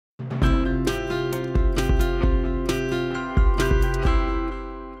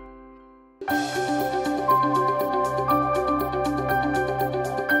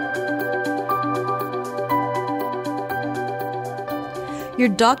Your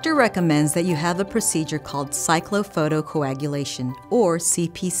doctor recommends that you have a procedure called cyclophotocoagulation, or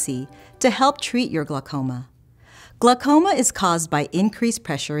CPC, to help treat your glaucoma. Glaucoma is caused by increased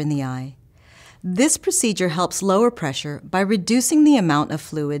pressure in the eye. This procedure helps lower pressure by reducing the amount of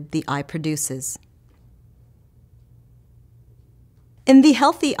fluid the eye produces. In the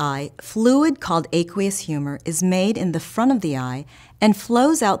healthy eye, fluid called aqueous humor is made in the front of the eye and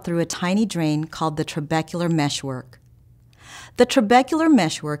flows out through a tiny drain called the trabecular meshwork. The trabecular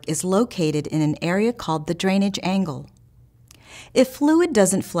meshwork is located in an area called the drainage angle. If fluid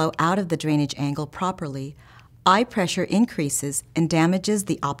doesn't flow out of the drainage angle properly, eye pressure increases and damages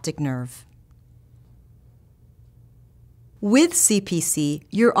the optic nerve. With CPC,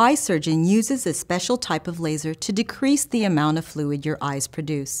 your eye surgeon uses a special type of laser to decrease the amount of fluid your eyes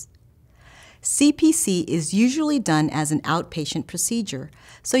produce. CPC is usually done as an outpatient procedure,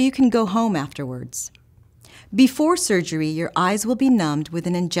 so you can go home afterwards. Before surgery, your eyes will be numbed with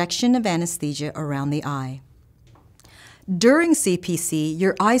an injection of anesthesia around the eye. During CPC,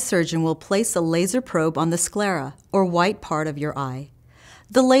 your eye surgeon will place a laser probe on the sclera, or white part of your eye.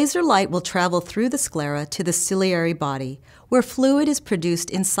 The laser light will travel through the sclera to the ciliary body, where fluid is produced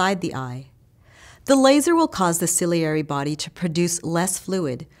inside the eye. The laser will cause the ciliary body to produce less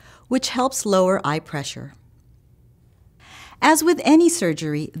fluid, which helps lower eye pressure. As with any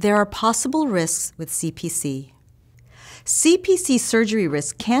surgery, there are possible risks with CPC. CPC surgery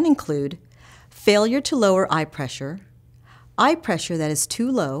risks can include failure to lower eye pressure that is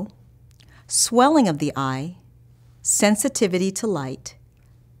too low, swelling of the eye, sensitivity to light,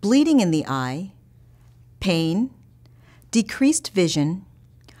 bleeding in the eye, pain, decreased vision,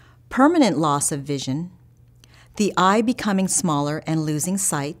 permanent loss of vision, the eye becoming smaller and losing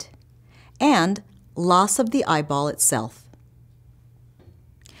sight, and loss of the eyeball itself.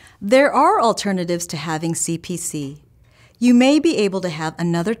 There are alternatives to having CPC. You may be able to have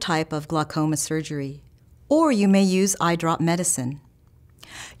another type of glaucoma surgery, or you may use eye drop medicine.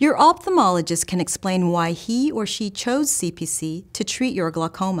 Your ophthalmologist can explain why he or she chose CPC to treat your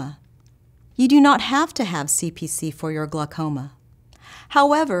glaucoma. You do not have to have CPC for your glaucoma.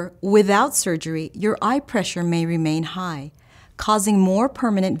 However, without surgery, your eye pressure may remain high, causing more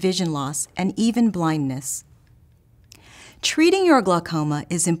permanent vision loss and even blindness. Treating your glaucoma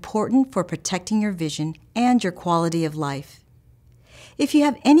is important for protecting your vision and your quality of life. If you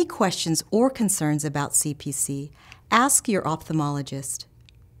have any questions or concerns about CPC, ask your ophthalmologist.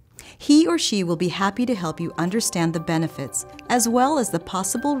 He or she will be happy to help you understand the benefits as well as the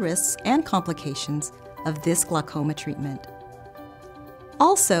possible risks and complications of this glaucoma treatment.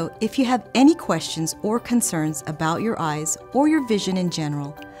 Also, if you have any questions or concerns about your eyes or your vision in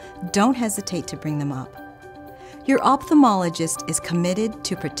general, don't hesitate to bring them up. Your ophthalmologist is committed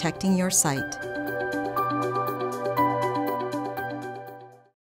to protecting your sight.